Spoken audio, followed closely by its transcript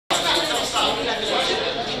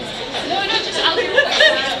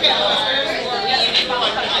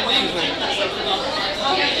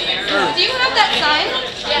Do you have that sign?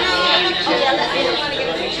 Yeah. Oh, yeah, let me.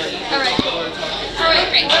 All right.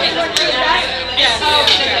 Great.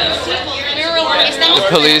 The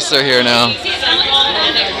police are here now.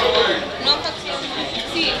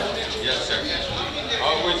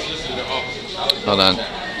 Hold on.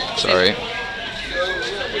 Sorry.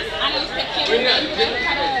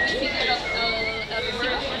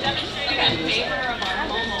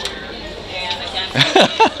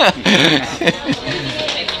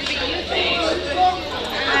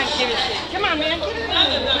 Come on, man.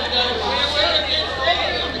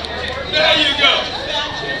 There you go.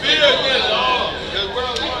 Bill gets all. Because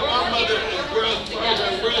my mother and girls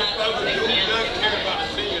probably do not care about the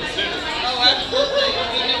senior citizens. Oh, absolutely.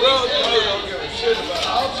 Girls don't give a shit about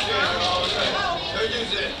our standing all the time. They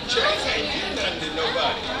use that checks ain't do nothing to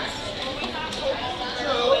nobody.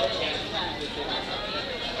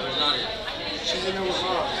 She's in there with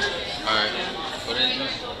mom. Alright. Put it in.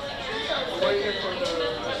 Waiting for the...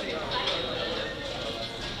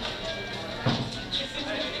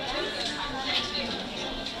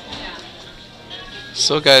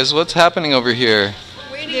 So guys, what's happening over here?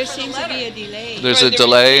 There seems to be a delay. There's a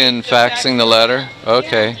delay in faxing the letter?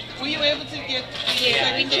 Okay. Were you able to get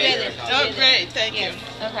we did it. Oh, great. Thank you.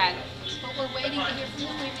 Okay. But we're waiting to hear from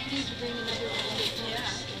them. We may need to bring another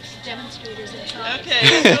demonstrators in. Okay.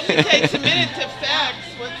 It only takes a minute to fax.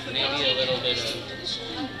 What's the Maybe a little bit of, To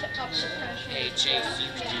up the pressure. hey Chase, you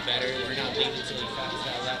could do better. We're not leaving until you fax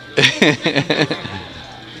that letter.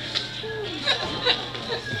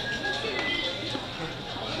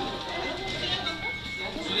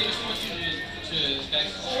 So they just want you to fax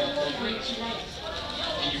to your corporate,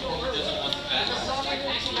 and your corporate doesn't want the fax.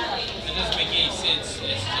 That doesn't make any sense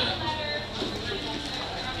as to...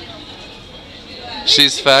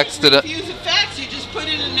 She's faxed it. If you use a fax, you just put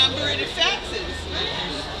in a number and it faxes.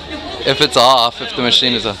 If it's off, if the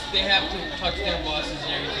machine is off. They have to talk to their bosses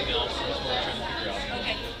and everything else. That's what we're trying to figure out.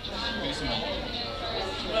 Okay.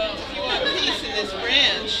 Well, if you want peace in this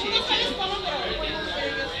branch, you can